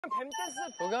뱀 댄스.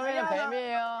 도겸이는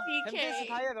뱀이에요. 뱀 댄스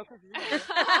다이아 몇개 주세요.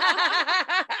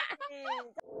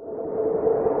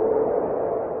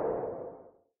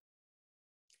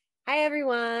 Hi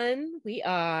everyone, we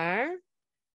are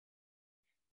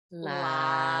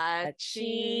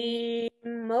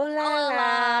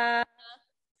LaChiMoLaLa,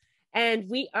 and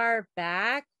we are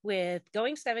back with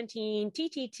Going 17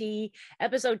 TTT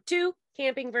episode 2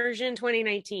 camping version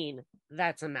 2019.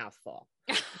 That's a mouthful.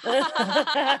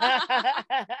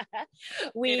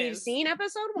 We've seen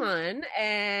episode 1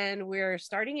 and we're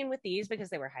starting in with these because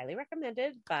they were highly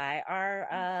recommended by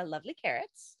our lovely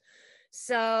carrots.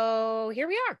 So here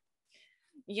we are.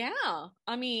 Yeah,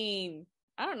 I mean,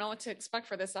 I don't know what to expect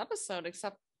for this episode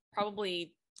except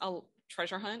probably a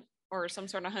treasure hunt or some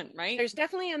sort of hunt, right? There's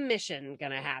definitely a mission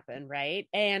gonna happen, right?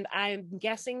 And I'm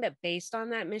guessing that based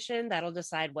on that mission, that'll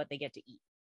decide what they get to eat.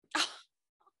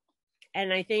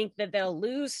 And I think that they'll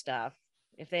lose stuff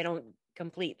if they don't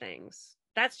complete things.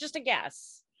 That's just a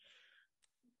guess.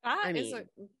 That's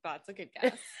a good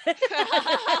guess.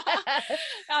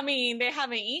 I mean, they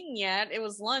haven't eaten yet. It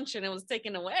was lunch and it was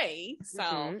taken away.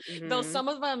 So though some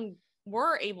of them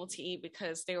were able to eat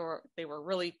because they were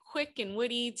really quick and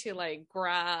witty to like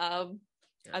grab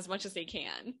as much as they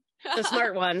can. The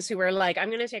smart ones who were like, I'm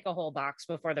going to take a whole box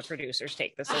before the producers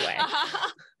take this away.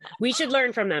 We should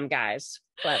learn from them, guys.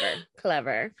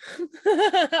 Clever.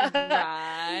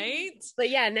 Right. But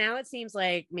yeah, now it seems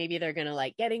like maybe they're going to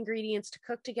like get ingredients to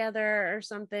cook together or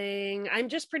something. I'm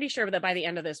just pretty sure that by the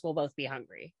end of this, we'll both be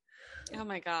hungry. Oh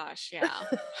my gosh. Yeah.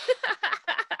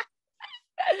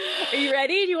 Are you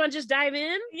ready? Do you want to just dive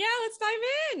in? Yeah, let's dive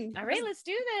in. All right, let's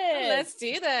do this. Let's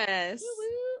do this.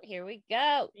 Woo-woo. Here we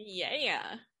go.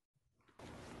 Yeah.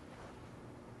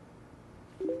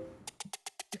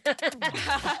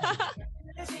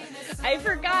 I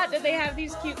forgot that they have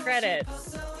these cute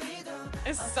credits.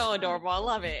 It's so adorable. I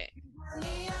love it.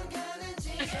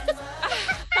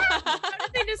 How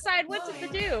did they decide what to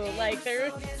do? Like,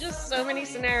 there's just so many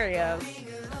scenarios.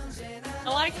 I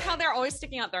like how they're always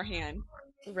sticking out their hand.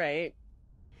 Right.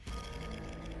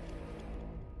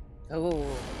 Oh.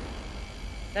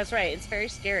 That's right. It's very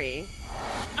scary.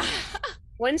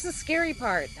 When's the scary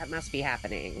part? That must be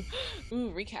happening.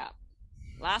 Ooh, recap.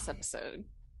 Last episode.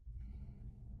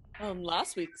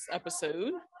 Last week's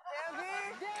episode.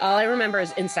 All I remember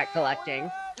is insect collecting.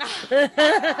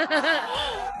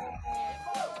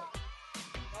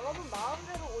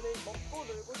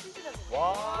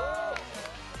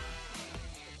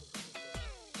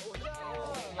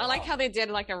 I like how they did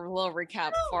like a little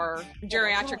recap for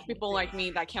geriatric people like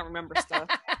me that can't remember stuff.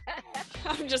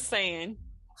 I'm just saying.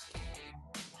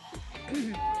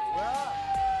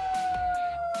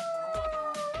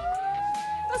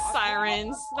 The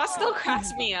sirens. That still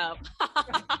cracks me up.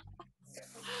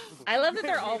 I love that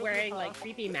they're all wearing like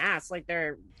creepy masks, like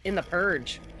they're in the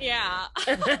purge. Yeah.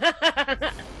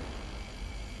 That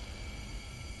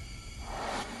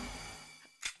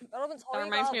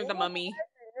reminds me of the mummy.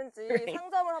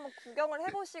 상점을 한번 구경을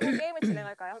해보시고 게임을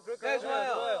진행할까요? 네,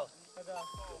 좋아요.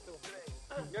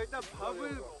 일단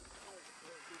밥을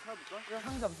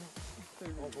사볼까?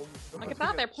 Look at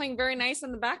that, they're playing very nice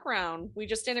in the background. We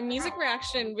just did a music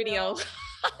reaction video.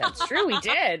 That's true, we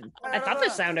did. I thought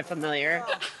this sounded familiar.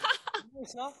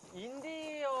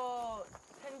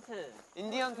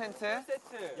 인디언 텐트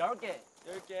세트 10개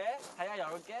다이아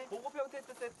 10개 보급형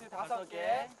텐트 세트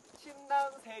 5개 침낭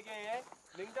 3개에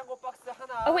냉장고 박스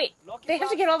하나. Oh wait, they have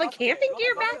to get all the camping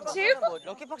gear back too?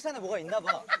 럭키 박스 안에 뭐가 있나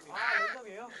봐.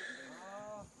 랜덤이에요?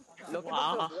 럭키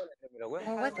박스가 뭐가 랜덤이라고요?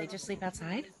 Or what, they just sleep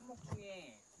outside?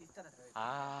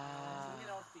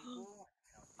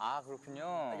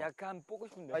 그렇군요. 약간 보고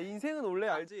싶은데. 인생은 원래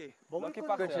알지? 럭키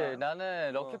박스. 그렇지.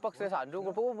 나는 럭키박스에서 안 좋은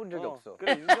걸 뽑아본 적이 없어.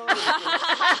 그래, 윤정은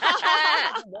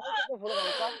먹을 것도 보러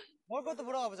가볼까? 먹을 것도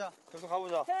보러 가보자. 계속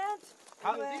가보자.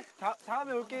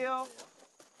 다음에 올게요.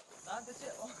 나한테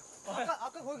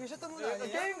아까 거기 계셨던 분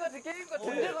아니에요? 게임 같아.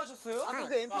 언제 가셨어요? 아까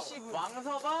그 NPC 분.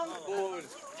 왕서방,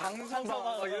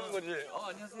 장서방 이런 거지.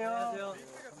 안녕하세요.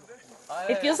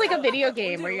 It feels like a video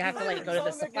game where you have to like go to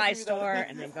the supply store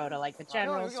and then go to like the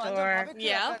general store.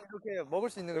 Yeah. 이렇게 먹을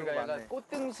수 있는 거 그러니까 많네. 약간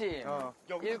꽃등심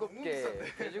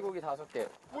 7개, 돼지고기 5개.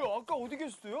 뭐야? 아까 어디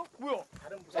계셨어요? 뭐야?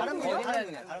 다른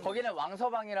거기는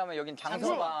왕서방이라면 여긴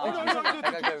장서방.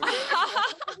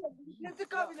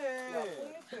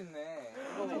 텐트값이네. 있네.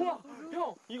 우와,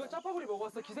 형 이거 짜파구리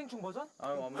먹어봤어? 기생충 버전?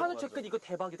 한우 채끝 이거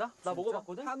대박이다. 나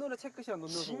먹어봤거든. 한우를 채끝이랑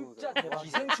넣는 거. 진짜 대박.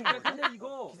 기생충. 근데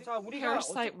이거 자 우리가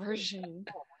Parasite version.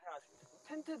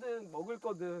 텐트든 먹을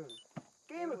거든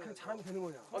게임을 그냥 잘하면 되는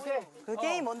거냐? 오케이. 그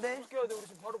게임 뭔데? 웃겨야 돼. 우리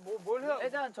지금 바로 뭘 해야?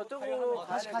 일단 저쪽으로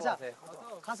다시 가자.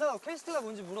 가서 퀘스트가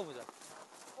뭔지 물어보자.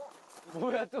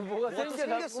 뭐야 또 뭐가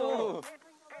생겼어.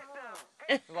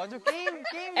 완전 게임.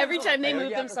 Every time they move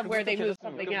them somewhere, they move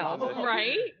something else.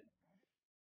 Right?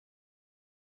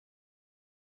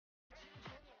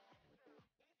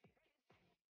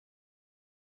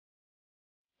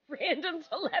 Random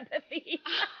telepathy.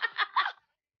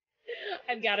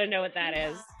 I've got to know what that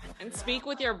is. And speak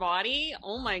with your body?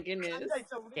 Oh my goodness.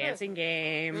 Dancing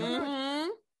game.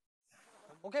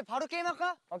 오케이, 바로 게임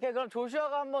할까? 오케이 그럼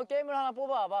조슈아가 한번 게임을 하나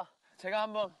뽑아봐. 제가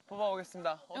한번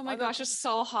뽑아보겠습니다. Oh my gosh, it's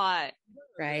so hot.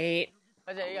 Right.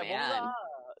 맞아 이게 man. 뭔가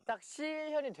딱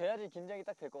실현이 돼야지 긴장이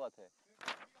딱 될 것 같아.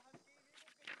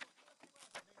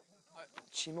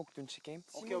 지목 눈치 게임?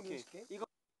 오케이. 이거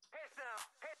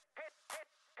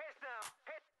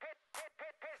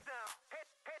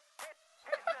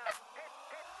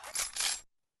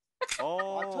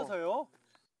맞춰서요?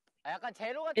 아, 약간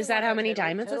제로 같은 Is that how 거잖아, many 제로,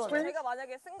 diamonds it's 제로는. worth? 제가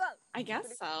만약에 순간 I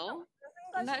guess so.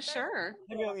 I'm not sure.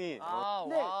 세 명이. 아,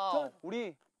 네, 와우.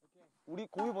 우리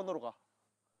고유 번호로 가.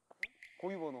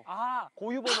 고유 번호. 아,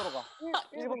 고유 번호로 가.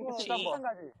 1번부터 그치.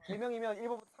 13번. 3명이면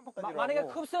 1번부터 3번까지. 만약에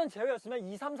쿱스는 제로였으면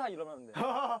 2, 3, 4 이러면 돼.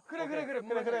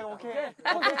 그래. 오케이.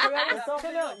 제로하겠어?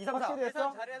 3명 2, 3, 4. 확실히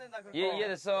했어? 잘해야 된다. 그거.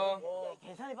 이해됐어.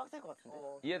 계산이 빡셀 것 같은데.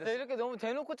 이해됐어. 이렇게 너무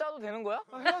대놓고 짜도 되는 거야?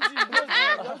 해야지.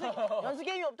 연습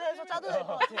게임이 없다 해서 짜도 될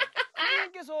것 같아.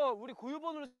 선생님께서 우리 고유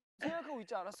번호를 생각하고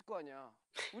있지 않았을 거 아니야.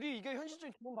 우리 이게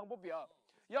현실적인 좋은 방법이야.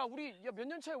 야, 우리 몇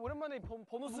년 차에 오랜만에 번호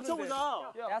쓰는데.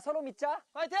 붙여보자. 야, 야, 서로 믿자.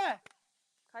 파이팅!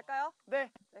 갈까요?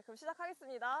 네. 네, 그럼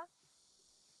시작하겠습니다.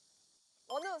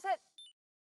 어느 셋.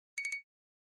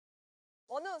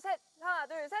 하나,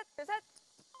 둘, 셋.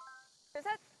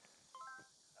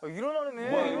 일어나네.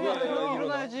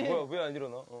 일어나야지. 뭐야 왜 안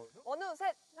일어나? 어느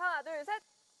셋. 하나, 둘, 셋.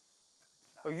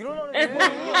 일어나네.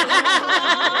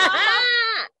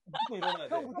 일어나야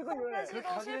돼. 현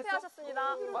씨도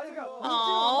실패하셨습니다.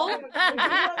 Oh.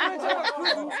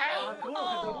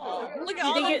 Look at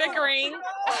all the bickering.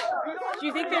 Do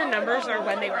you think their numbers are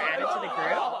when they were added to the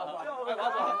group?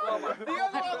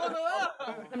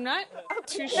 I'm not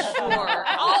too sure.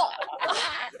 Oh.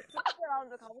 번째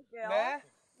라운드 가볼게요. 네.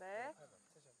 네.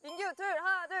 민규 둘,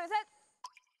 하나, 둘, 셋.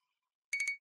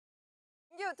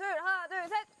 민규 둘, 하나, 둘,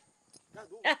 셋.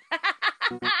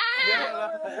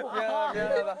 미안하다.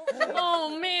 Oh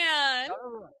man.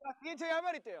 그게 저희 할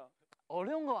말 있대요.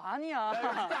 어려운 거 아니야.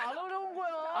 진짜 안 어려운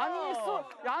거야.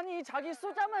 아니 자기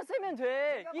숫자만 세면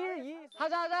돼. 1, 2.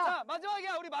 하자. 자,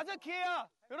 마지막이야. 우리 마지막 기회야.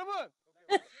 여러분.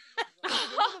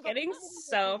 Getting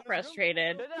so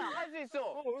frustrated. 얘들아 할 수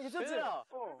있어. 괜찮지?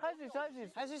 할 수 있어.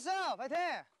 할 수 있어. 파이팅!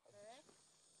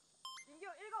 민규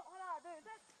일곱, 하나, 둘,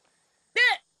 셋.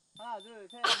 하나, 둘,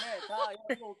 셋, 넷, 다,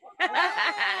 일곱.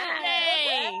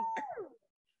 Yay.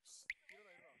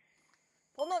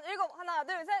 번호 일곱, 하나,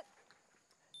 둘, 셋.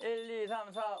 1, 2,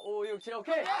 3, 4, 5, 6, 7.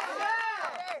 오케이.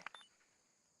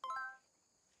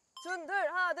 준 둘,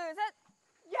 하나, 둘, 셋.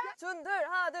 준 둘,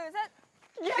 하나, 둘, 셋.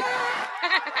 I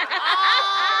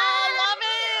love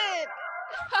it.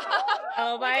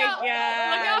 Oh my Look how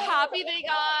god. happy they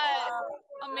got.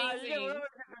 Amazing.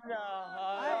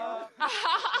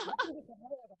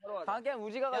 다음 게임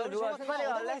우지가 가지고 누가 승관이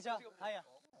갈래? 다이야.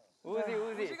 우지.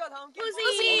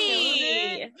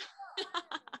 Lucy.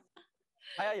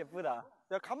 다야 예쁘다.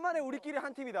 야, 간만에 우리끼리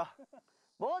한 팀이다.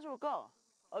 뭐가 좋을까?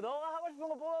 너가 하고 싶은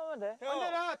거 뽑아오면 돼. 근데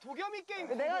나 도겸이 게임.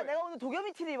 내가 오늘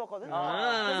도겸이 티를 입었거든.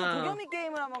 아. 그래서 도겸이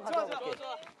게임을 한번 좋아. 가져볼게.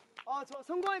 저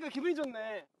성공하니까 기분이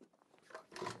좋네.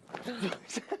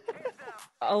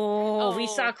 Oh, we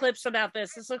saw clips about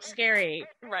this. This looks scary.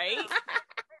 Right?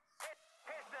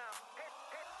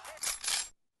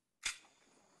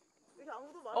 여기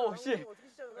아무도 말 안 하고 씨. 어떻게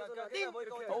시작을 하잖아.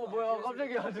 뭐야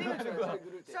갑자기 누구 거야?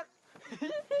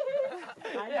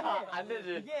 아니야 안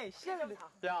되지. 이게 시작을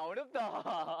야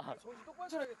어렵다. 정신 똑바로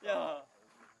차려야겠다. 야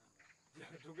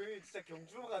도겸이 진짜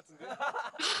경주마 같은데?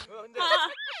 근데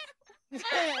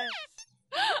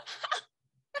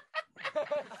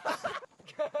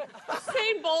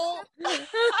Same bowl.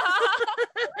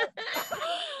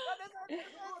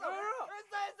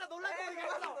 했어. 놀라고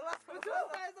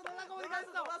보니까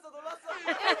했어. 놀랐어.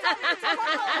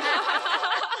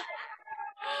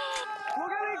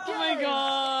 Oh my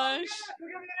gosh.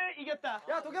 도겸이를 이겼다.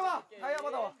 야, 도겸아. 다이아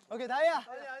받아와. 오케이, 다이아.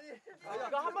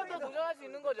 이거 한 번 더 도전할 수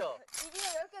있는 거죠?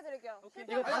 이기면 10개 드릴게요.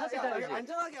 이거 다섯 개 아니, 따야지.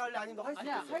 안전하게 할래? 아니면 너 할 수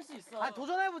있어? 할 수 있어. 아,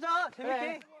 도전해보자.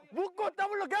 재밌게. 묶고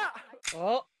더블로 가.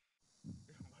 Oh.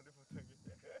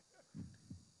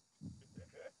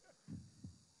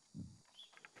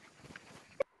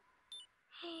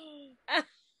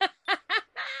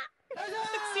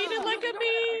 Succeeded like a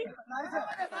bee.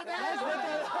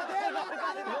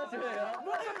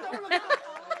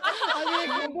 아니,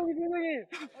 감독이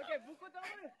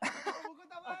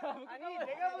아니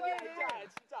내가 보기에는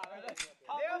진짜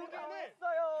내가 보기에는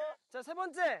자 세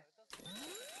번째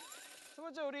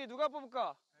우리 누가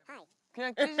뽑을까?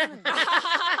 그냥 찢으면 돼.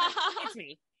 It's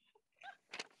me.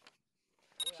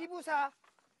 피부사.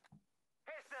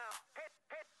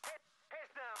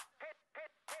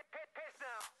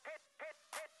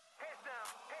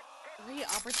 Great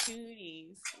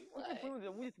opportunities.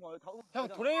 형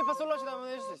도레미파 솔라시 한번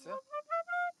해줄 수 있어요?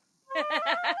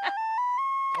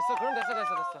 됐어 그럼 됐어.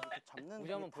 잡는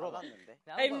우리 한번 불어봐.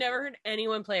 I've never heard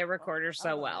anyone play a recorder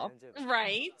so well.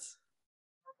 Right?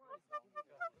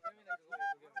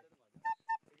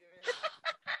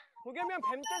 도겸이랑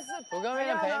뱀 댄스.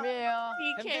 도겸이는 뱀이에요.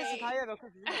 PK. 뱀 댄스 다이아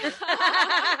몇개 주세요.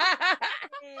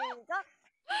 시작.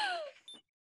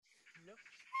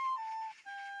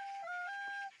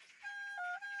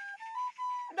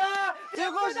 나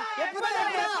예쁘다.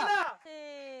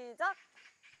 시작.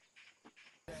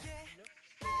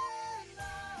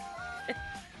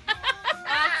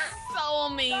 That's so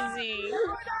amazing.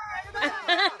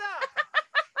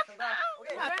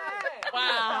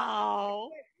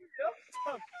 Wow.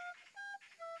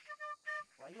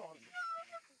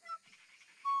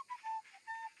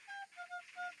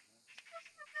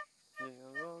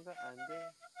 이거가 안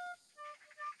돼.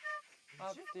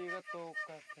 앞뒤가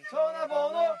똑같은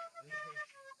전화번호.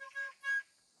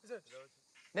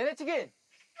 내내 치킨.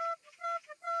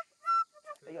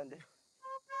 이게 안 돼.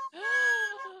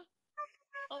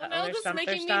 Oh Uh-oh, no, there's this is stumped,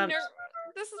 making there's me stumped.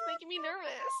 This is making me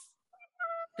nervous.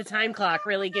 The time clock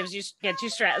really gets you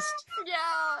stressed.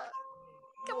 Yeah.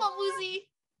 Come on, Woozy.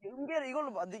 음계를 이걸로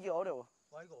만들기 어려워.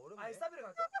 아니 사비를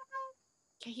갈까?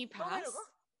 Can he pass?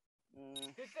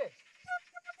 글쎄.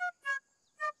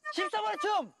 14번의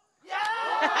춤. Yes.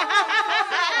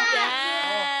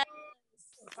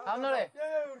 다음 노래.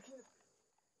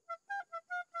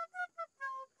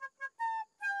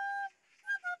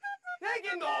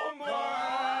 내게 너무.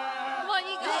 Come on,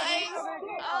 you guys.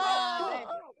 Oh.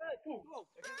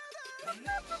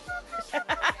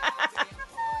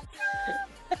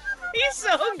 He's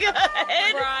so good.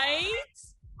 Right?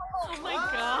 Oh my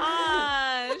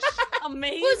gosh.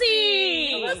 Amazing.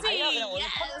 Woozy. Woozy.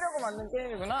 하려고 만든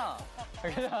게임이구나.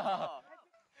 그냥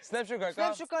스냅슛 갈까?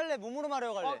 스냅슛 갈래? 몸으로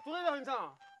말해요 갈래? 도겸이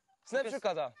괜찮아. 스냅슛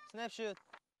가자. 스냅슛.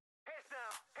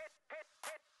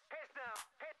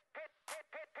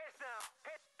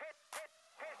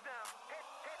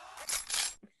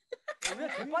 우리가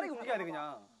제일 빠르게 움직여야 돼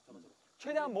그냥.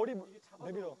 최대한 머리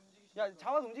내밀어. 야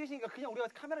잡아서 움직이시니까 그냥 우리가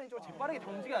카메라 이쪽으로 제일 빠르게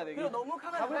더 움직여야 돼. 그리고 너무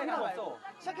카메라 잡을 필요가 없어.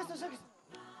 시작했어. 야,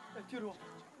 뒤로 와.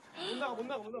 못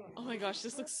나가. Oh my gosh,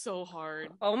 this looks so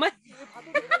hard. Oh my.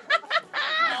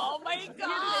 Oh my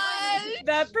gosh.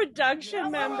 That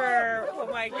production member. Oh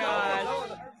my god.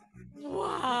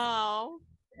 Wow.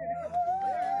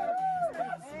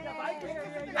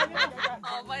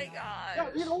 Oh my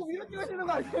god. 이 너무 위로 찍으시는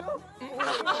거 아니에요?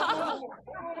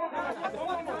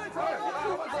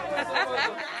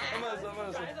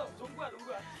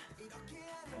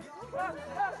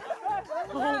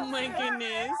 Oh my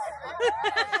goodness.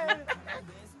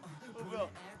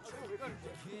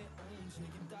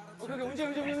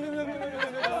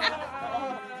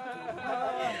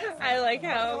 I like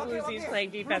how Woozy's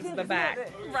playing defense in the back.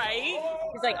 Right?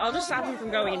 He's like, I'll just stop him from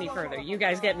going any further. You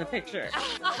guys get in the picture.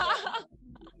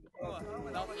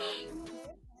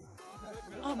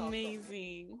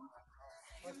 Amazing.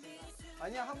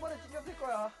 아니야 한 번에 찍혔을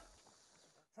거야.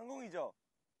 성공이죠?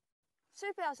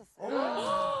 실패하셨어요.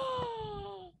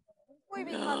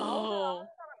 코입이 다 나오면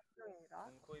인정입니다.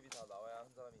 코입이 다 나와야 한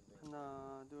사람이 인정.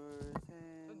 하나, 둘, 셋.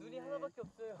 눈이 하나밖에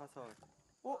없어요.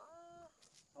 5.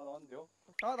 다 나왔는데요?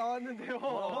 다 나왔는데요?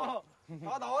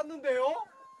 다 나왔는데요?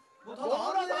 뭐 다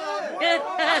나왔네.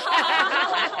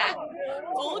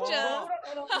 Told ya.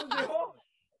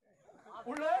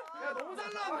 몰래? 야 너무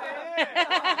잘 나왔네.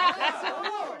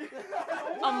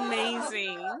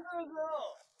 Amazing.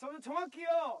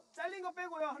 정확히요. 잘린 거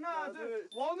빼고요. 하나, 둘.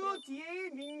 원우, 디에이,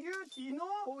 민규, 디노,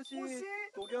 호시,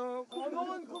 도겸,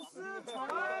 권원, 코스,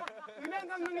 정아, 음향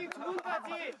감독님 두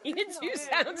분까지. Even two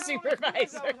sound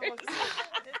supervisors.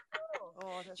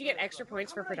 Did you get extra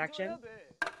points for production?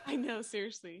 I know,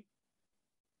 seriously.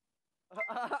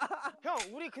 형,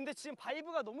 우리 근데 지금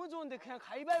바이브가 너무 좋은데 그냥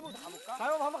가위바위보 가볼까?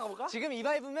 가위바위보 한번 가볼까? 지금 이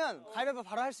바이브면 가위바위보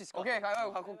바로 할 수 있을 것 같아. 오케이,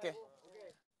 가위바위보 갖고 올게.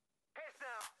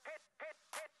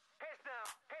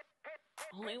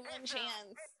 Only one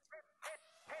chance.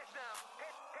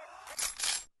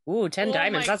 Ooh, 10 Oh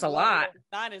diamonds. my That's a God. lot.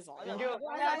 That is a lot.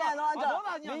 아니야, 너 앉아. 넌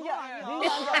아니야, 민규 넌 아니야. 민규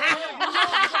앉아.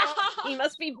 He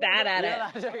must be bad at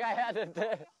it. 제가 해야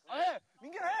되는데.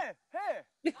 민규 해.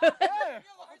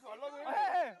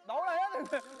 나오라 해야 돼.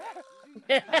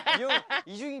 이 형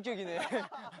이중인격이네.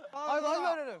 아 이거 하지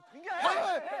말라는.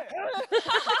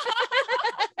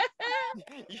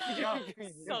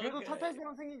 So 그래도 good. 탓할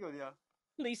사람 생긴 게 어디야? At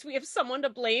least we have someone to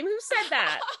blame. Who said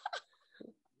that?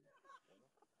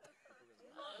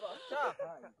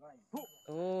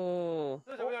 Oh.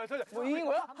 뭐 이긴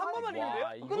거야? 한 번만 이기면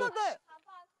돼요? 끝났대.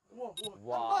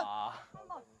 와.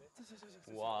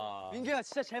 와. 민규야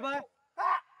진짜 제발.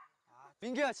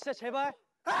 민규야 진짜 제발.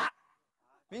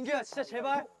 민규야 진짜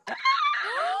제발.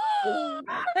 Oh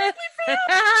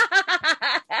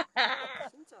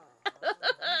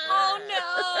no.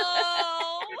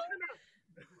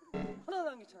 하나도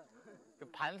안 괜찮아. 그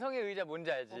반성의 의자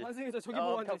뭔지 알지? 반성의 의자 저기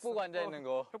보고 앉아 벽 있어. 보고 앉아 있는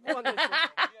거. 벽 보고 앉아 있어.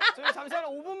 저희 잠시 한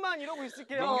 5분만 이러고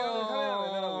있을게요. 민규는 카메라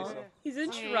외면하고 있어. He's in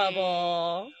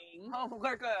trouble. 한번 뭐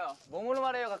갈까요? 몸으로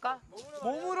말해요, 갈까?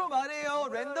 몸으로 말해요.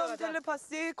 랜덤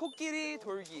텔레파시 코끼리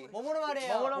돌기. 몸으로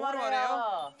말해요. 몸으로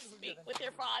말해요. Speak with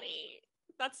your body.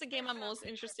 That's the game I'm most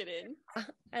interested in.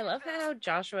 I love how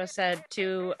Joshua said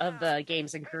 2 of the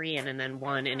games in Korean and then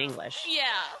 1 in English.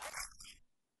 Yeah.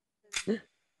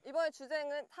 이번에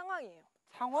주제는 상황이에요.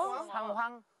 상황?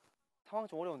 상황. 상황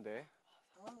좀 어려운데.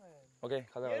 오케이,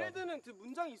 가자. 예를 드는 그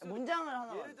문장이 있어요. 문장을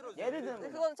하나. 예를 들어. 네,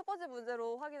 그건 첫 번째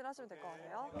문제로 확인을 하시면 될 것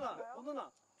같아요.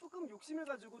 누나, 조금 욕심을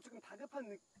가지고 조금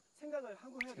다급한 생각을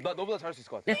하고 해야 돼. 나 너보다 잘할 수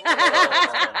있을 것 같아.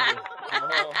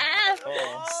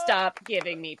 Stop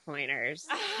giving me pointers.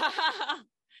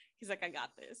 He's like, I got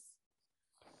this.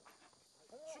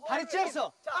 발이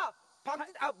찧었어.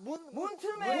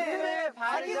 문틈에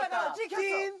발이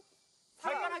찍혔어.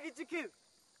 발가락이 찍힌.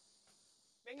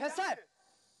 뱃살.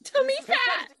 Tummy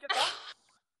fat.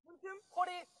 문틈,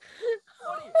 허리.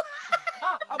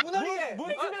 문어리.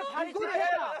 문틈에 발이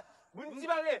찍혔다.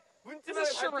 문지방에 This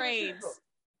is charades.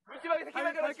 문지방에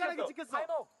발가락이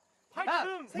찍혔어.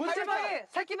 발틈. 문지방에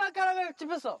새끼발가락을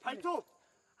찝혔어. 발톱.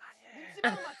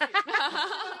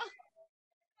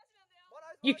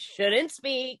 You shouldn't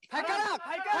speak. 발가락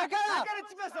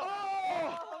찝혔어.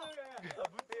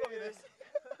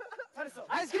 잘했어.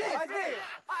 아이스크림.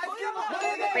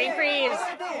 Brain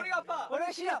freeze. 머리가 아파.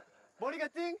 머리가 시려. 머리가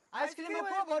띵. 아이스크림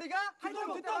먹고 머리가 아이스크림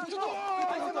먹고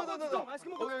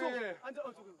앉아.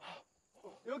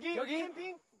 여기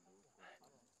캠핑.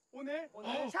 오늘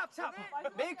샵.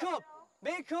 메이크업.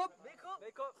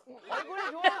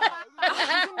 얼굴이 좋아.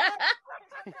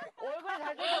 얼굴이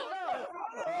잘생겼어.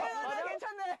 맞아,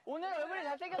 괜찮네. 오늘 얼굴이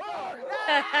잘생겼어.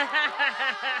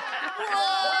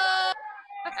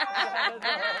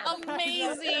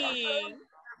 Amazing.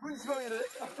 문지방이래.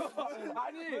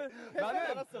 아니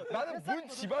나는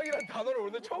문지방이라는 단어를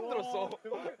오늘 처음 들었어.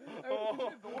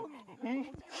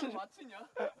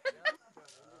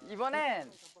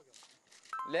 이번엔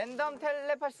랜덤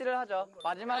텔레파시를 하죠.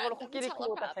 마지막으로 코끼리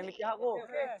코고 딱 재밌게 하고.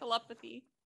 Telepathy.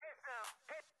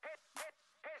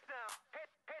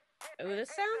 Oh,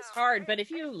 this sounds hard, but if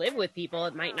you live with people,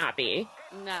 it might not be.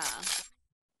 Nah.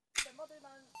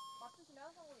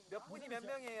 몇 분이 몇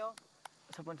명이에요?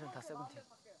 첫 번째는 다 세븐틴.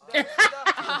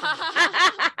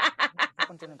 첫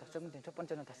번째는 다 세븐틴. 첫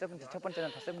번째는 다 세븐틴. 첫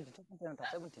번째는 다 세븐틴. 첫 번째는 다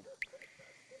세븐틴.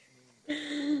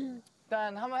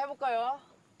 일단 한번 해볼까요?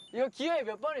 이거 기회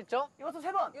몇 번 있죠? 이것도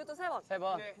 3번. 이것도 3번.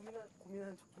 3번.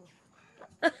 고민하는 척.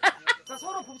 자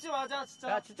서로 돕지 마자 진짜.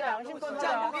 야 진짜 양심껏 진짜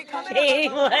하자. 여기 카메라.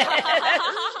 Shameless.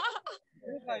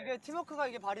 그러니까 이게 팀워크가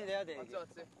이게 발휘돼야 돼. 이게.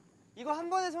 이거 한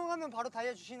번에 성공하면 바로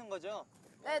다이아 주시는 거죠?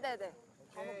 네네네.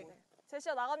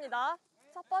 제시어 나갑니다.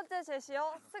 첫 번째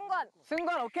제시어 승관.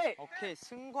 승관 오케이. 오케이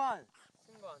승관.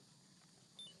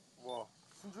 와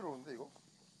순조로운데 이거?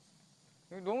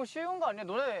 이거 너무 쉬운 거 아니야?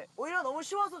 노래. 오히려 너무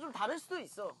쉬워서 좀 다를 수도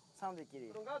있어. 사람들끼리.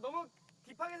 그런가? 너무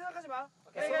딥하게 생각하지 마.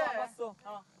 그래. 안 봤어.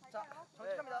 자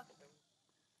정직합니다.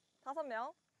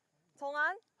 5명.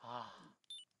 정한. 한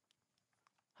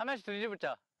명씩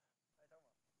뒤집자.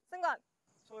 승관.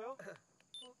 저요?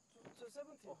 저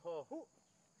세븐틴.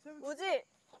 우지.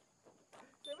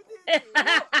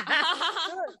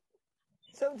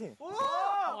 세븐틴.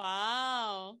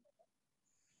 Wow.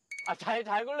 잘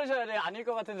고르셔야 돼. 아닐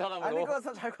것 같은 사람으로. 아닐 것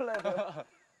같아서 잘 골라야 돼요.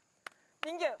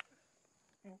 민규.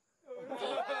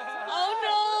 Oh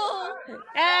no.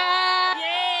 Ah,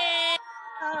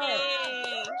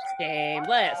 Yay.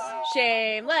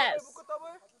 shameless. 묶고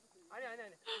더블? 아니.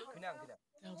 그냥.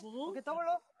 Double? 오케이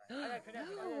더블로? 아니 그냥.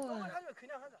 더블 하면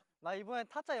그냥 하자. 나 이번에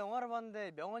타짜 영화를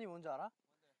봤는데 명언이 뭔지 알아?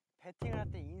 배팅을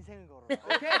할 때 인생을 걸어. 오케이.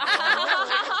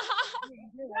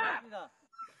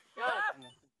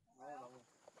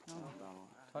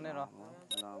 전해라.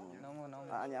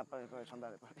 너무. 아니 아빠 이거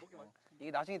전달해 빨리.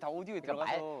 이게 나중에 다 오디오에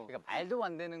들어가서 그러니까 말도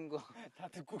안 되는 거. 다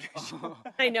듣고 계셔.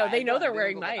 I know, they know they're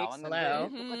wearing 말도 안 mics. 되는 거가 Hello.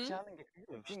 나왔는데 똑같이 하는 게 그게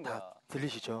웃긴 거야.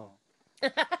 들리시죠?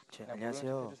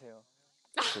 안녕하세요.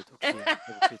 저 혹시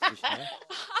목소리 들으시나요?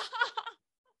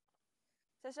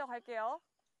 제시어 갈게요.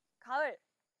 가을.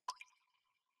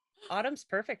 Autumn's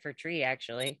perfect for tree,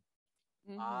 actually.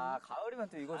 아 가을이면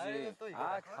또 이거지.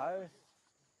 아 가을.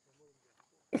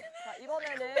 자,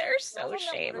 이번에는 They're so 6명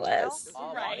shameless.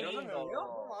 부를게요. Right. 6명이요?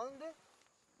 너무 많은데?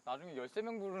 나중에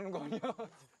 13명 부르는 거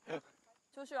아니야?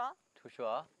 조슈아,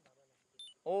 조슈아.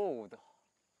 오.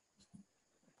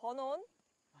 버논,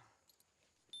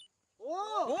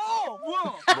 오!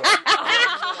 뭐야?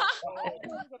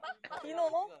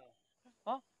 디노,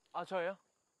 아 저예요?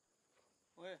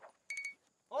 왜?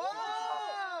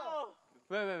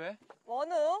 왜?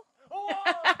 원우, Oh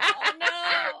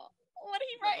no! What did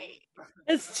he write?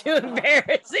 It's too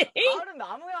embarrassing. 가을은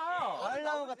나무야. 가을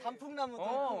나무가 단풍나무도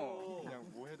있고.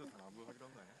 그냥 뭐 해도 다 나무 하기로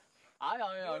한 거 아니야?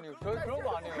 아니. 저 그런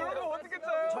거 아니에요. 그런 거 어떻게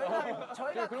쳐요?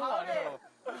 저희가 그런 거 아니에요.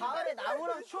 가을에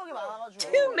나무랑 추억이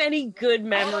많아가지고. Too many good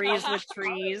memories with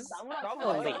trees.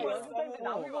 Holy.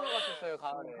 나무 보러 갔었어요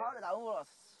가을에. 가을에 나무 보러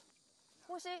갔어.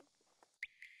 호시,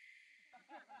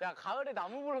 야 가을에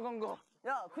나무 보러 간 거.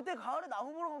 야, 그때 가을에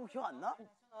나무 보러 간 거 기억 안 나?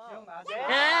 기억나지?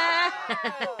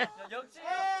 역시.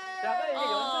 약간 이게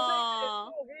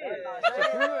Oh,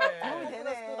 진짜 부유해. 도움이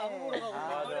되네. 나무 보러 가고.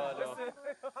 맞아.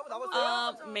 한번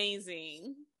남았어요?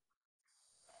 amazing.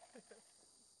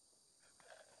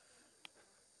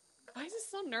 Why is it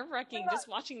so nerve-wracking just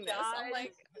watching this? I'm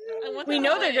like, I want We them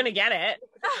know to they're win. gonna get it.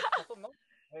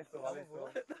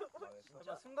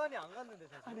 맞아, 순간이 안 갔는데.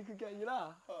 아니 그게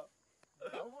아니라.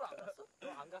 나무 보러 안 갔어?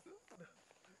 너 안 갔어?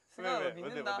 왜?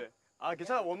 믿는다. 뭔데? 아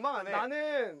괜찮아 원망 안 해.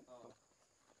 나는.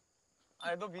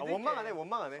 아니 너 믿을게. 원망 안 해.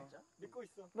 원망 안 해. 믿고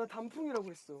있어. 나 단풍이라고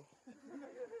했어.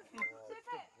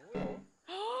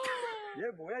 얘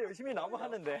뭐야 열심히 나무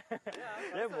하는데.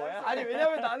 얘 뭐야? 아니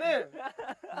왜냐면 나는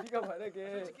우리가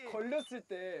만약에 걸렸을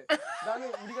때 나는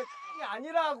우리가 이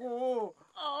아니라고.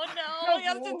 Oh no, he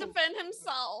has to defend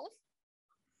himself.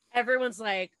 Everyone's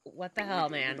like, what the hell,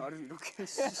 man? 나를 이렇게.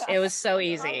 It was so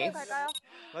easy. 갈까요?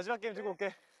 마지막 게임 들고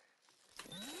올게.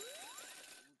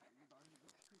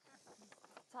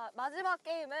 자, 마지막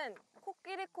게임은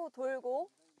코끼리코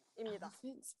돌고입니다.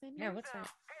 Yeah, what's that?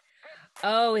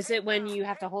 Oh, is it when you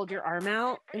have to hold your arm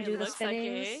out and It do the looks like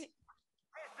spinnings? it.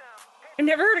 I've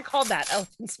never heard it called that,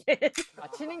 elephant spin. 아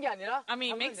치는 게 아니라? I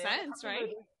mean, it makes sense,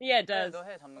 right? Yeah, it does. 너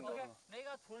해 잡는 거.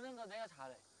 내가 도는 거 내가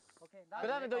잘해. 오케이.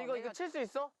 그다음에 너 이거 칠 수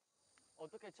있어?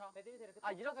 어떻게 쳐?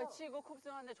 아 이렇게 치고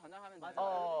쿱스한테 전화하면 돼.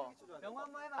 영화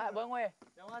한번 해봐. 아 뭐해?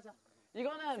 영화하자.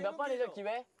 이거는 몇 번이죠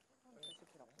기회?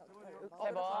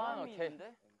 세 번. 오케이.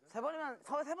 세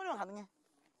번이면 가능해.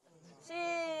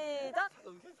 시작!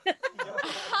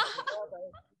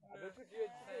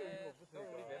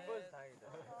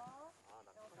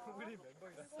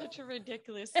 Such a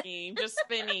ridiculous game, just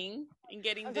spinning and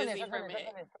getting dizzy from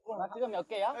it. 나 지금 몇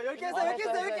개야? 10개 했어, 10개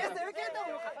했어, 10개 했어, 10개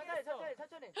했다고.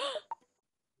 천천히.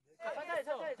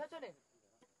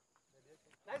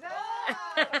 나이스!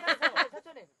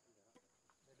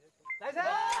 나이스!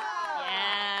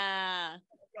 Yeah.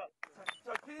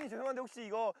 자 피디님 죄송한데 혹시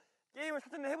이거 게임을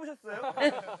사전에 해보셨어요?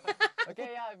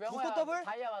 오케이, 야, 명호야. 묶어 더블?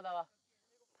 다이아 받아봐.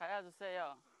 다이아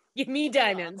주세요. Give me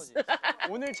diamonds.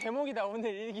 오늘 제목이다.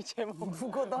 오늘 일기 제목.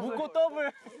 묶어 더블. 묶고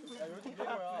더블.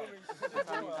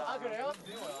 아, 그래요?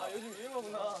 아, 요즘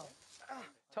유행어구나.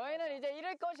 저희는 이제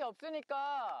잃을 것이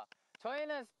없으니까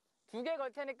저희는 2개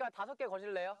걸 테니까 5개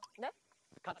거실래요? 네?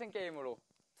 같은 게임으로.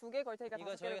 2개 걸 테니까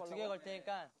이거 5개 저희가 걸라고. 2개 걸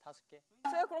테니까 5개.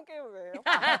 제가 그런 게임을 왜 해요?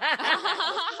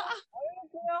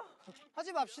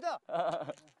 하지 맙시다.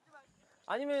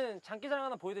 아니면 장기자랑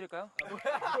하나 보여드릴까요?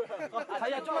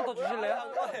 다이아 좀만 더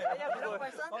주실래요?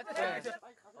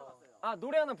 아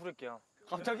노래 하나 부를게요.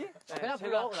 갑자기? 그냥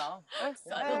불러, 그럼.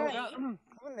 Suddenly.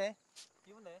 기분네.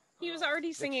 He was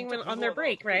already singing when, on their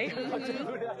break, right?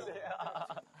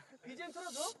 BGM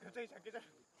틀어줘. 갑자기 장기자랑.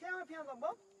 태양을 피한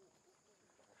방법?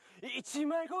 잊지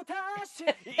말고 다시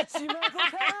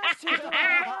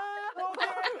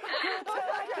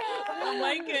Oh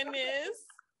my goodness.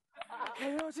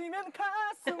 헤어지면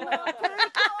가슴 아플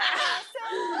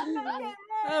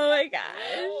Oh my gosh.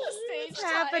 Stage What's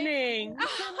time. happening?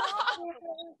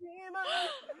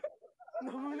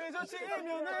 너무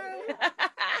늦어지면은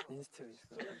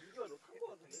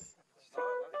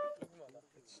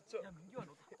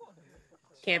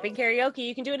Camping karaoke,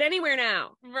 you can do it anywhere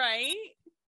now. Right?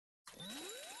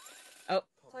 Oh,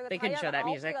 저희가 They couldn't show that 다이아가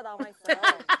music. 9개가 남아있어요.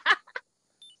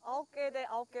 9개 대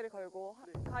 9개를 걸고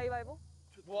가위바위보?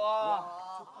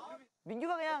 와.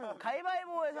 민규가 그냥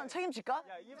가위바위보에선 책임질까?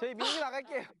 저희 민규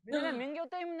나갈게요. 왜냐면 민규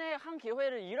때문에 한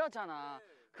기회를 잃었잖아.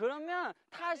 그러면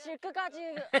다시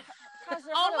끝까지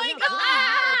Oh my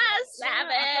god,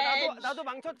 savage. 나도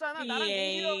망쳤잖아. 나랑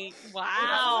민규랑.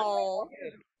 Wow.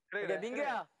 그래,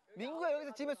 민구야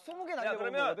여기서 집에 20개 날려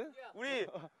그러면 거거든?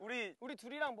 우리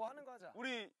둘이랑 뭐 하는 거 하자.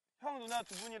 우리 형 누나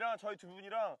두 분이랑 저희 두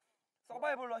분이랑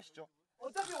서바이벌로 하시죠.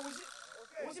 어차피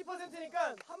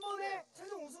 50%니까 한 번에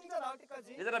최종 우승자 나올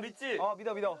때까지. 얘들아 믿지? 믿어.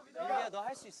 민규야 너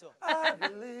할 수 있어. I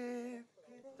believe.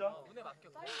 자.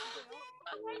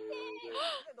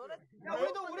 야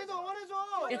우리도 응원해줘.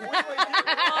 Oh my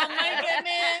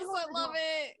goodness, I love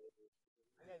it.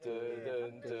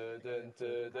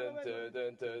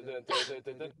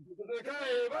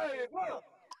 가위바위보.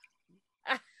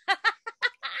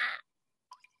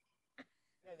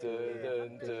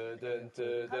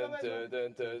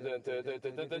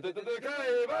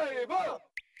 가위바위보.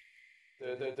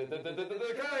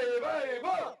 가위바위보.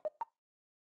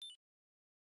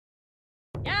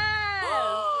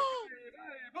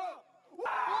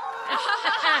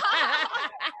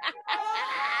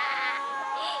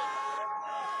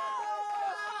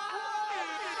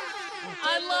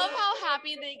 I love how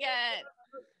happy they get.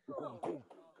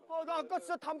 나 아까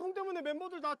진짜 단풍 때문에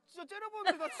멤버들 나 진짜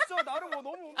째려보는데 나 진짜 나를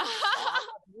너무.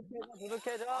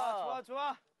 부족해져.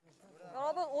 좋아.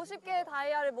 여러분 50개의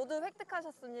다이아를 모두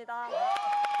획득하셨습니다.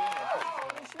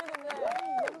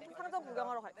 상점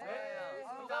구경하러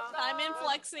갈까요? Diamond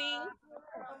flexing.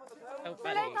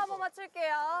 슬레이트 한 번만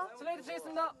칠게요. 슬레이트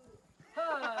치겠습니다.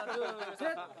 하나, 둘,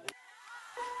 셋.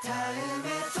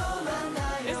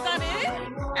 Is that it?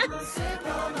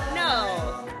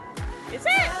 No. Is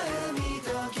it?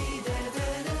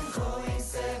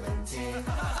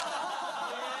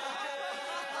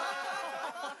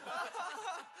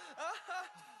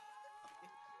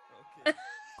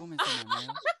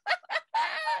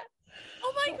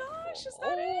 Oh my gosh, is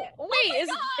that it? Wait,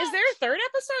 is there a third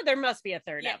episode? There must be a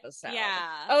third episode.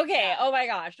 Yeah. Okay. Yeah. Oh my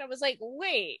gosh. I was like,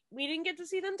 wait, we didn't get to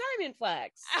see them diamond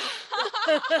flex.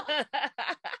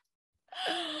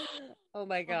 Oh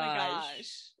my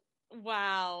gosh.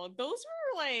 Wow. Those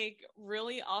were like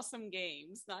really awesome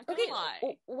games. Not gonna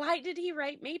lie. Why did he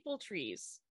write maple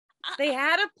trees? They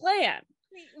had a plan.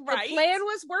 Right. The plan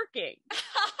was working.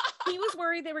 He was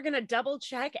worried they were going to double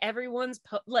check everyone's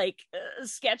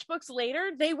sketchbooks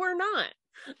later. They were not.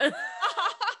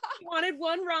 He wanted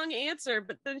one wrong answer,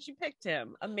 but then she picked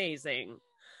him. Amazing.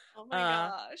 Oh my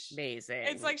gosh. Amazing.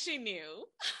 It's like she knew.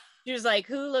 She was like,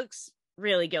 who looks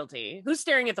really guilty? Who's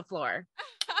staring at the floor?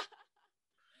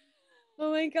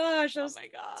 Oh my gosh. That was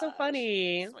so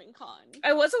funny.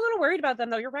 I was a little worried about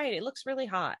them though. You're right. It looks really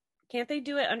hot. Can't they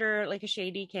do it under like a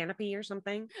shady canopy or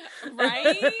something?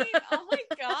 Right? Oh my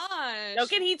gosh. Don't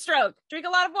get heat stroke. Drink a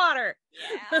lot of water.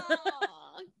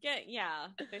 Yeah.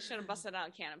 They should have busted out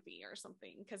a canopy or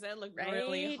something because it looked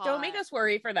really hot. Don't make us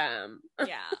worry for them.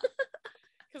 Yeah.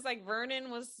 Because like Vernon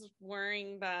was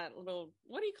wearing that little,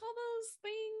 what do you call those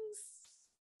things?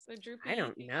 So droopy. I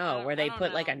don't know. Where they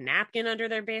put like a napkin under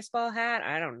their baseball hat?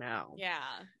 I don't know. Yeah.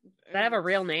 Does that have a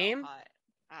real name?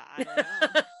 I don't know.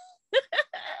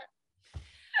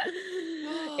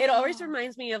 It always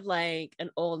reminds me of like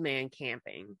an old man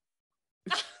camping.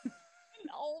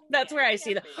 That's where I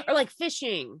see them. Or like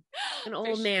fishing. An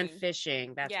old man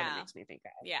fishing. That's what it makes me think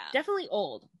of. Yeah. Definitely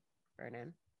old,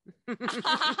 Vernon. No,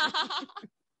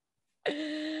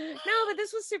 but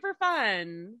this was super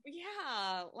fun.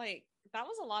 Yeah, like that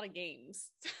was a lot of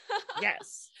games.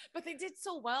 Yes. But they did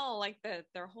so well. Like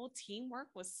their whole teamwork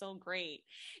was so great.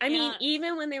 I mean,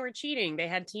 even when they were cheating, they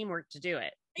had teamwork to do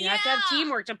it. You have to have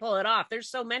teamwork to pull it off. There's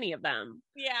so many of them.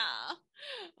 Yeah.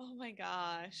 Oh my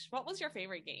gosh. What was your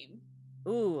favorite game?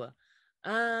 Ooh.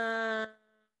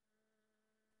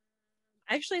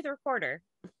 Actually, the recorder.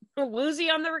 Woozy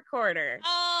on the recorder.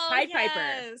 Oh, Pied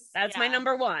Piper. That's my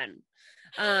number one.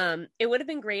 It would have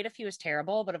been great if he was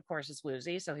terrible, but of course it's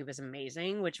Woozy, so he was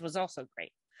amazing, which was also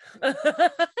great.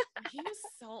 He was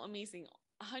so amazing.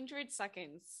 100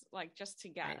 seconds, like just to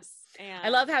guess. And I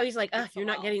love how he's like, you're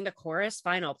not getting the chorus?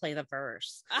 Fine, I'll play the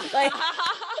verse. Like,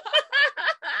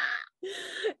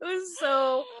 it was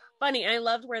so funny. I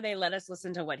loved where they let us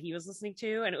listen to what he was listening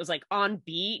to, and it was like on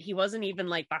beat. He wasn't even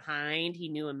like behind. He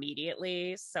knew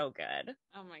immediately. So good.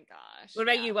 Oh my gosh. What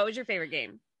about you? What was your favorite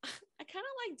game? I kind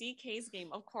of like DK's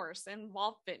game, of course, and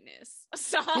Wall Fitness.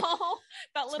 So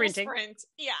that little sprint.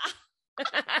 Yeah.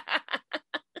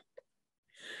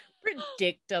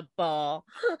 Predictable.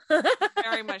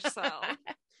 Very much so.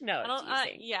 No,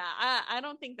 I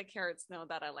don't think the carrots know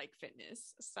that I like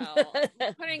fitness. So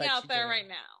putting out there right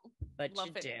now. But love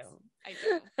you fitness.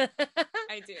 do.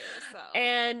 I do. So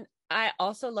and I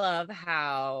also love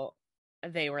how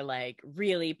they were like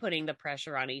really putting the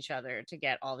pressure on each other to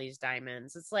get all these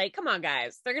diamonds. It's like, come on,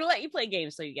 guys, they're gonna let you play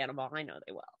games so you get them all. I know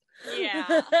they will.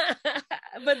 Yeah.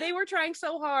 But they were trying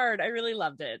so hard. I really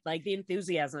loved it. Like the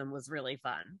enthusiasm was really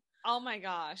fun. Oh my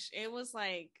gosh, it was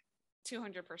like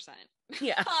 200%.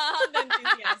 Yeah. The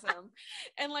enthusiasm.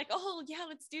 And like, oh yeah,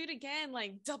 let's do it again,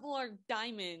 like double our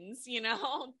diamonds,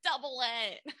 double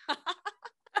it.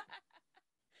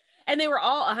 And they were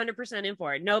all 100% in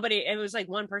for it. It was like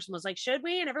one person was like, should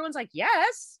we? And everyone's like,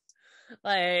 yes.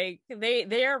 Like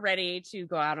they are ready to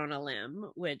go out on a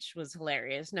limb, which was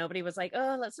hilarious. Nobody was like,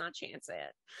 oh, let's not chance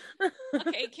it.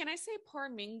 Okay, can I say poor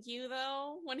Mingyu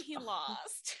though, when he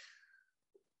lost?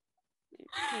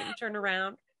 Turn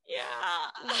around.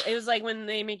 Yeah. It was like when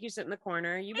they make you sit in the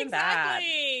corner. You've been bad.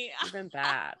 You've been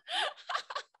bad.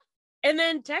 And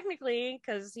then technically,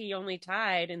 because he only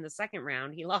tied in the second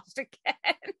round, he lost again.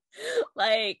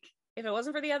 Like, if it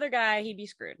wasn't for the other guy, he'd be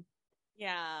screwed.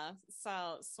 Yeah.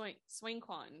 So Swing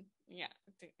Quan. Yeah.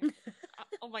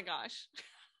 Oh my gosh.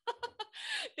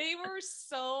 They were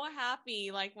so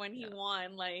happy, like when he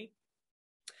won. Like,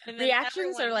 and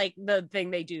reactions are like the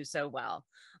thing they do so well.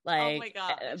 Like, oh my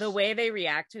gosh, the way they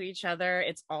react to each other,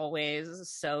 it's always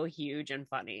so huge and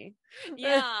funny.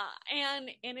 Yeah,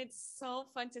 and it's so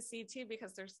fun to see too,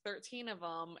 because there's 13 of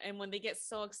them, and when they get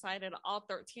so excited, all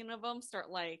 13 of them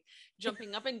start like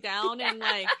jumping up and down and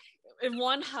like in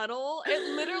one huddle.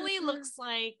 It literally looks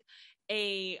like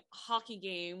a hockey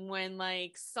game when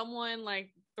like someone like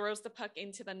throws the puck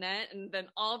into the net and then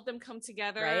all of them come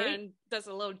together and does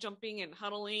a little jumping and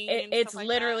huddling. It's like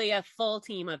literally a full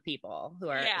team of people who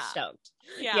are stoked.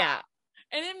 Yeah.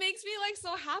 And it makes me like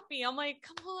so happy. I'm like,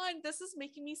 come on, this is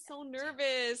making me so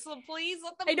nervous. So please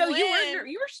let them I know win.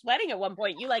 you were sweating at one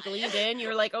point. You like leaned in. You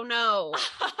were like, oh no,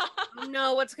 oh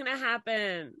no, what's gonna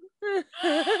happen? I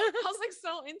was like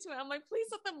so into it. I'm like, please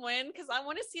let them win, because I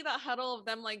want to see that huddle of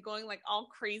them like going like all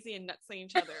crazy and nuts at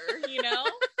each other.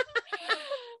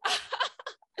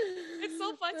 It's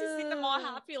so fun to see them all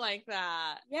happy like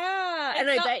that. Yeah. And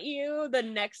I bet you the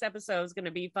next episode is going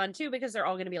to be fun too, because they're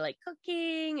all going to be like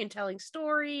cooking and telling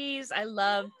stories. I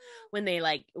love when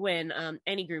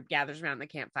any group gathers around the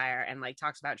campfire and like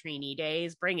talks about trainee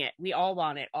days. Bring it. We all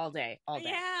want it all day.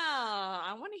 Yeah.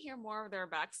 I want to hear more of their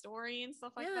backstory and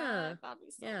stuff like that. That'd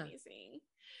be so amazing.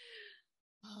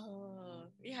 Oh,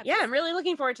 yeah, I'm really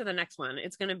looking forward to the next one.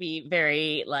 It's going to be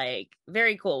very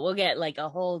cool. We'll get like a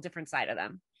whole different side of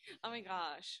them. Oh my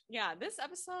gosh. Yeah, this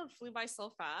episode flew by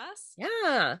so fast.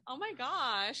 Yeah. Oh my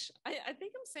gosh. I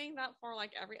think I'm saying that for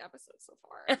like every episode so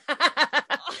far.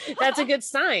 That's a good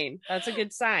sign. That's a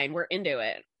good sign. We're into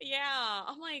it. Yeah.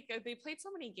 I'm like, they played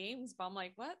so many games, but I'm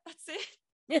like, what? That's it?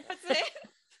 That's it?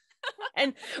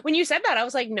 And when you said that, I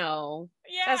was like, no,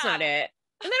 that's not it.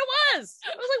 And then it was.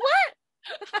 I was like, what?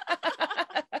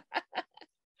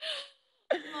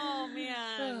 Oh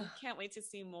man, can't wait to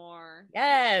see more.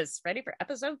 Yes, ready for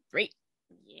episode 3.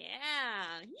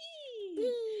 Yeah.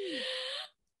 Yee.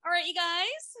 All right, you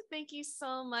guys, thank you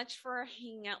so much for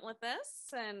hanging out with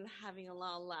us and having a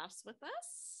lot of laughs with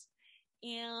us.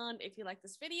 And if you like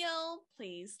this video,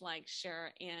 please like,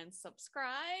 share, and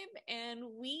subscribe. And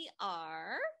we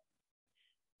are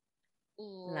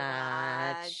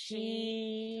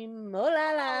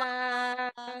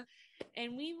LaChiMoLaLa.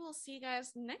 And we will see you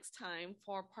guys next time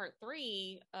for part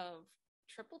 3 of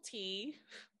Triple T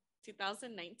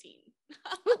 2019.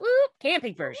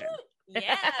 Camping version.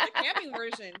 Yeah, the camping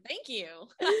version. Thank you.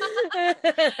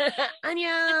 Annyeong.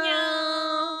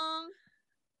 Annyeong.